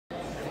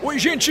Oi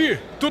gente,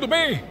 tudo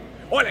bem?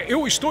 Olha,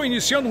 eu estou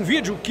iniciando um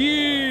vídeo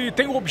que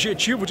tem o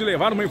objetivo de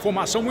levar uma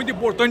informação muito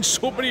importante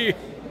sobre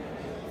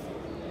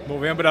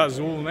Novembro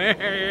Azul, né?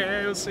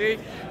 Eu sei,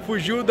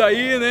 fugiu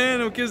daí, né?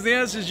 Não quis nem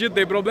assistir, não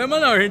tem problema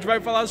não, a gente vai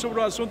falar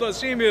sobre o assunto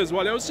assim mesmo.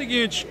 Olha, é o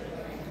seguinte...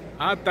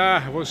 Ah tá,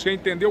 você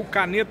entendeu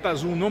caneta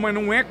azul, não, mas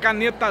não é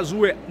caneta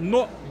azul, é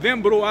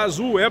Novembro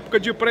Azul, época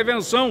de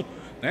prevenção,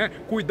 né?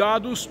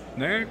 Cuidados,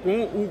 né,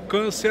 com o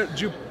câncer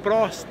de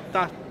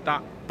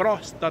próstata.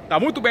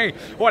 Muito bem,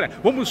 olha,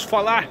 vamos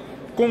falar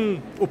com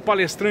o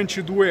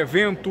palestrante do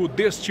evento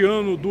deste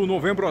ano do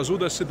Novembro Azul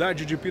da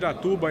cidade de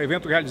Piratuba,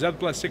 evento realizado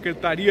pela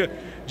Secretaria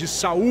de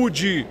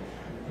Saúde.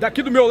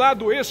 Daqui do meu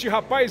lado, este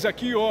rapaz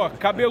aqui, ó,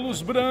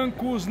 cabelos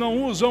brancos,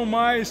 não usam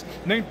mais,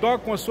 nem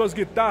tocam as suas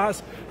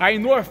guitarras.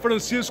 Ainor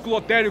Francisco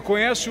Lotério,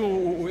 conhece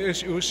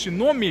esse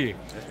nome?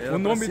 O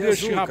nome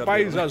deste azul,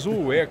 rapaz cabelo.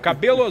 Azul, é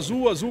cabelo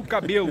azul, azul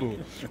cabelo.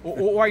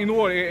 O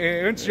Ainor,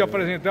 antes de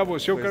apresentar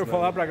você, eu quero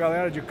falar para a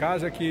galera de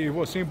casa que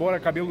você, embora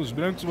cabelos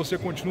brancos, você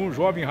continua um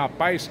jovem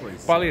rapaz,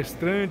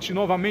 palestrante,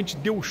 novamente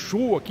deu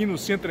show aqui no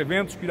Centro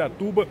Eventos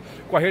Piratuba,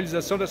 com a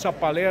realização dessa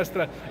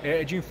palestra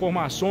de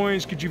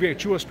informações que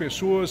divertiu as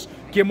pessoas,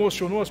 que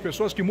emocionou as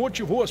pessoas, que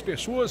motivou as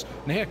pessoas,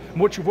 né?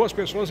 Motivou as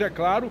pessoas, é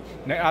claro,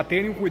 né, a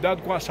terem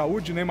cuidado com a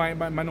saúde, né?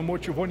 Mas não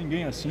motivou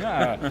ninguém assim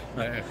a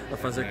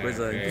fazer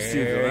coisa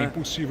impossível, né?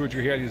 Impossível de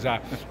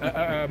realizar.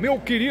 Meu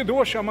querido, eu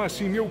vou chamar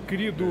assim, meu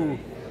querido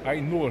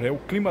Ainor, é o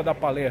clima da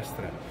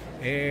palestra.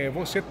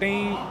 Você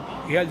tem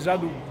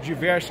realizado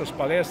diversas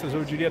palestras,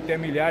 eu diria até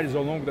milhares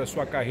ao longo da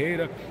sua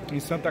carreira. Em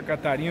Santa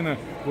Catarina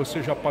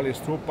você já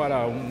palestrou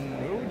para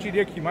eu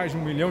diria que mais de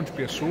 1 milhão de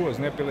pessoas,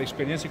 né, pela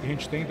experiência que a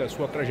gente tem da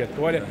sua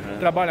trajetória.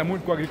 Trabalha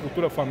muito com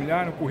agricultura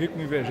familiar, um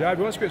currículo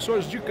invejável. As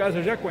pessoas de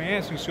casa já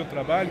conhecem o seu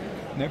trabalho,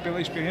 né, pela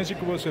experiência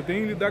que você tem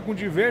em lidar com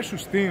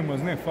diversos temas,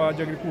 né? Fala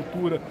de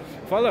agricultura,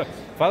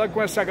 fala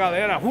com essa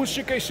galera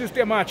rústica e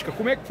sistemática.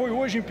 Como é que foi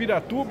hoje em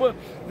Piratuba?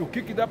 O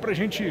que dá pra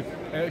gente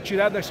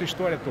tirar dessa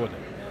história toda?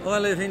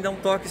 Olha, vem dar um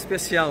toque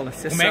especial, né?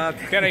 Você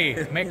sabe.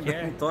 Peraí, como é que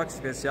é? Um toque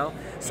especial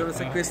sobre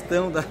essa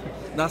questão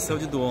da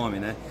saúde do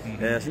homem, né?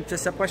 A gente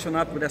precisa se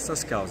apaixonar por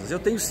essas causas. Eu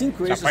tenho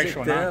 5 eixos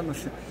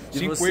eternos.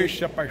 5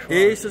 eixos apaixonados.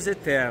 Eixos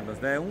eternos,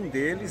 né? Um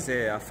deles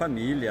é a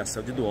família, a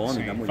saúde do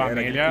homem, da mulher, a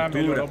agricultura.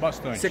 Melhorou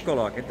bastante. Você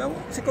coloca. Então,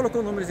 você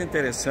colocou números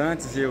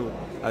interessantes.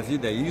 A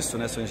vida é isso,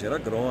 né? Sou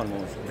engenheiro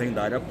agrônomo, venho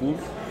da área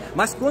pública.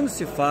 Mas quando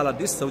se fala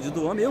de saúde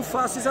do homem, eu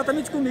faço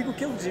exatamente comigo o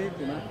que eu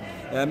digo, né?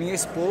 A minha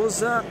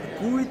esposa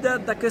cuida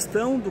da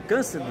questão do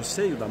câncer do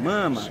seio, da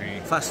mama,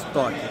 faz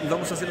toque. E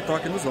vamos fazer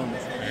toque nos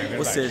homens.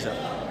 Ou seja,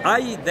 a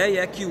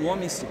ideia é que o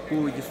homem se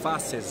cuide,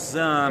 faça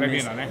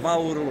exames, vá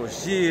ao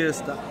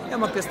urologista. É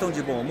uma questão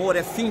de bom humor,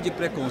 é fim de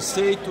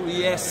preconceito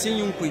e é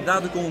sim um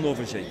cuidado com um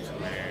novo jeito.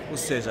 Ou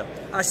seja,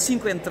 as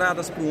 5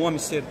 entradas para o homem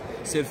ser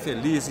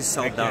feliz e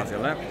saudável,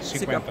 né?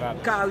 5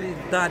 entradas.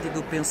 Qualidade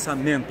do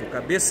pensamento,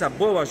 cabeça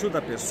boa ajuda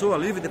a pessoa,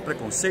 livre de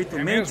preconceito,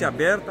 mente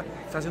aberta,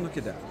 fazendo o que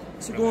deve.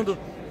 Segundo,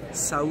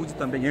 saúde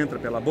também entra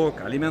pela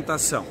boca,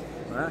 alimentação.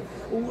 Né?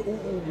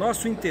 O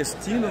nosso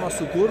intestino, o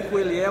nosso corpo,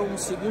 ele é um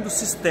segundo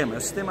sistema,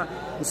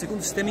 um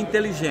segundo sistema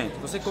inteligente.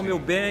 Você comeu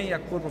bem, a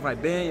corpo vai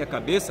bem, a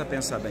cabeça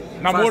pensa bem.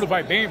 Namoro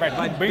vai bem, vai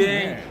tudo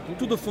bem.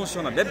 Tudo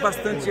funciona. Bebe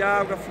bastante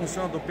água,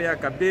 funciona do pé à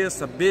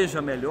cabeça,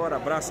 beija melhor,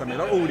 abraça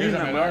melhor,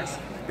 urina mais.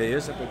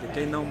 Beija, porque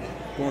quem não,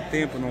 com o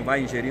tempo não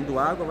vai ingerindo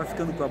água, vai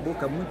ficando com a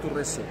boca muito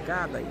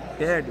ressecada e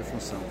perde a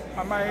função.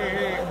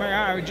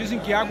 Mas dizem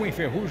que água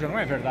enferruja, não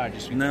é verdade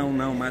isso? Não,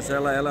 mas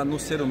ela no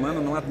ser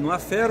humano não há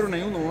ferro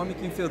nenhum no homem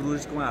que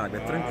enferruje com a água,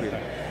 é tranquilo.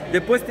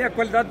 Depois tem a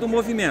qualidade do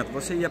movimento,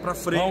 você ia para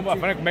frente,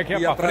 como é que é?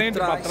 Para frente,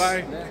 para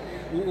trás? Né?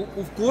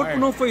 O corpo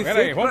não foi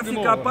feito para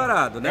ficar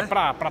parado, né? É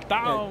para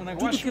tal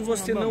negócio. Tudo que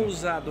você não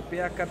usar do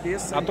pé à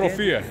cabeça,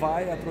 atrofia.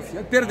 Vai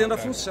atrofiando, perdendo a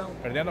função.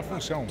 Perdendo a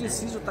função.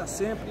 Preciso estar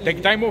sempre. Tem que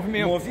estar em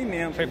movimento.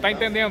 Movimento. Você está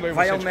entendendo aí?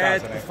 Vai ao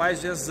médico,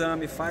 faz o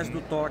exame, faz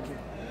do toque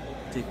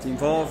que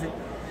envolve.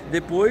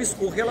 Depois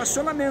o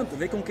relacionamento,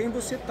 vê com quem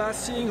você está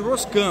se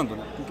enroscando,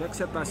 né? Com quem é que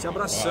você está se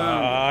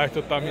abraçando.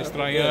 Tu tá me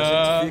estranhando.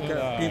 A gente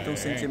pinta um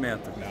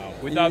sentimento.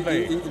 Cuidado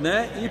aí.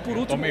 E por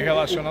último,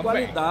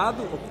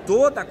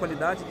 toda a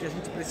qualidade que a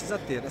gente precisa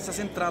ter. Essas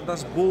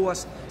entradas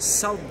boas,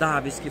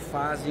 saudáveis, que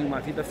fazem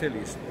uma vida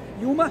feliz.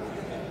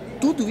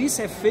 Tudo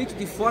isso é feito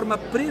de forma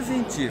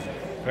preventiva.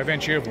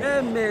 Preventivo. É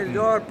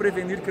melhor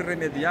prevenir que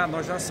remediar,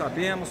 nós já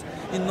sabemos,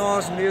 e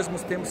nós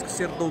mesmos temos que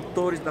ser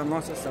doutores da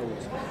nossa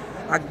saúde.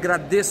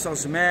 Agradeço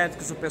aos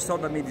médicos, o pessoal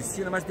da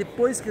medicina, mas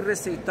depois que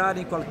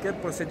receitarem qualquer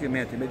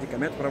procedimento e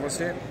medicamento para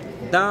você,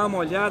 dá uma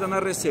olhada na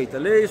receita,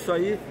 lê isso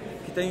aí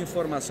que tem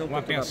informação.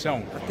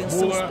 Atenção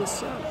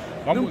especial.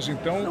 Vamos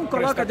então... Não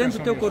coloca dentro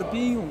do teu nisso.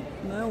 corpinho,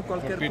 não,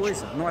 qualquer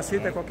coisa. Não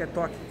aceita qualquer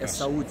toque, é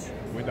saúde.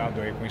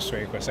 Cuidado aí com isso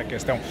aí, com essa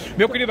questão.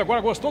 Meu querido,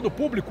 agora gostou do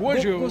público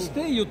hoje?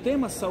 Gostei, e o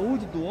tema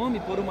saúde do homem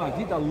por uma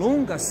vida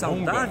longa,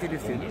 saudável e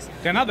feliz.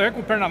 Tem nada a ver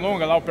com perna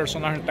longa lá, o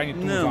personagem tá em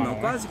tudo. Não,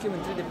 quase que eu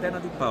entrei de perna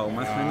de pau,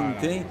 mas não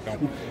tem.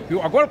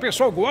 Então, agora o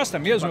pessoal gosta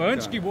mesmo,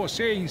 antes que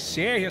você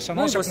encerre essa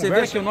nossa você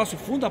conversa. Vê aqui o nosso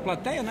fundo da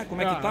plateia, né?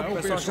 Como é que tá, o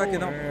pessoal achar que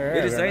não.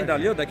 Eles ainda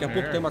ali, daqui a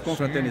pouco tem uma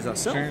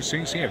confraternização.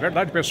 Sim, é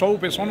verdade. O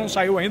pessoal não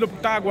saiu ainda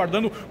porque tá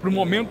aguardando pro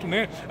momento,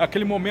 né?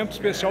 Aquele momento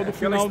especial do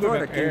final do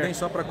evento. Quem vem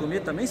só para comer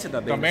também se dá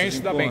bem. Também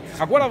se dá bem.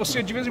 Agora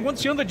você, de vez em quando,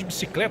 você anda de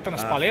bicicleta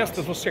nas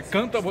palestras, você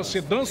canta,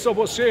 você dança,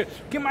 você...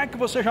 O que mais que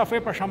você já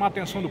fez para chamar a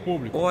atenção do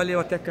público? Olha, eu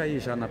até caí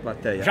já na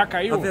plateia. Já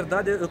caiu? A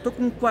verdade, eu tô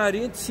com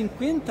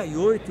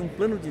 58, um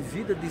plano de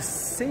vida de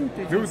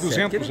 127.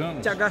 200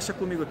 anos. Te agacha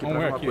comigo aqui para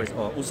ver uma coisa.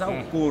 Ó, usar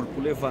o corpo,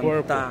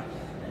 levantar,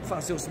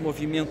 fazer os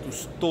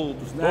movimentos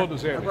todos, né?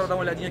 Todos eles. Agora dá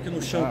uma olhadinha aqui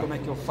no chão, como é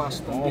que eu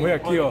faço também. Vamos ver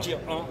aqui, ó.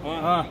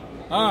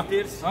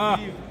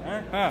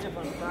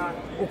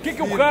 O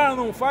que o cara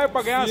não faz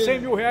para ganhar 100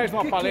 mil reais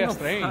numa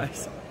palestra, hein?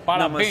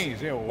 Parabéns,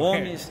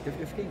 homens,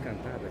 eu fiquei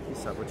encantado aqui,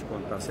 sabe? Vou te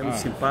contar. Você é muito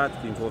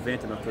simpático,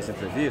 envolvente nas tuas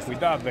entrevistas.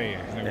 Cuidado aí,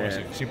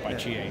 negócio de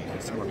simpatia aí.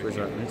 Isso é uma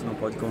coisa que a gente não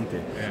pode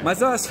conter.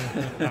 Mas olha,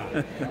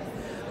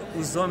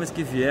 os homens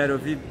que vieram, eu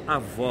vi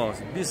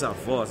avós,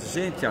 bisavós,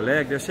 gente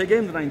alegre. Eu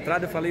cheguei na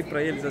entrada e falei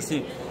para eles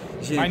assim...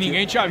 Gente, mas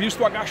ninguém tinha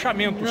visto o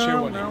agachamento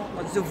seu ali. Não,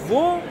 mas eu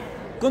vou...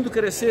 Quando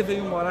crescer,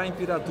 venho morar em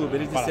Piratuba.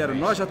 Eles disseram,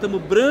 nós já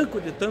estamos branco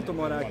de tanto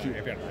morar aqui.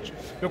 É verdade.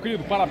 Meu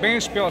querido,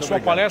 parabéns pela sua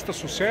palestra,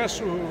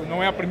 sucesso.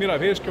 Não é a primeira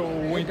vez que eu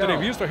o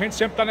entrevisto, a gente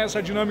sempre está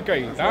nessa dinâmica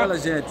aí, tá? Olha,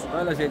 gente,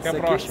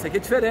 isso aqui é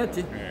diferente,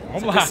 hein?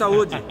 Vamos lá. É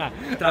saúde,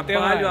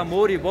 trabalho,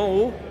 amor e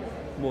bom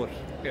humor.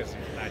 É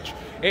verdade.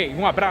 Ei,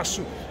 um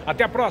abraço,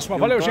 até a próxima.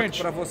 Valeu,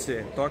 gente. Para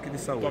você, toque de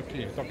saúde.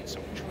 Toque de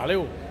saúde.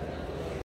 Valeu.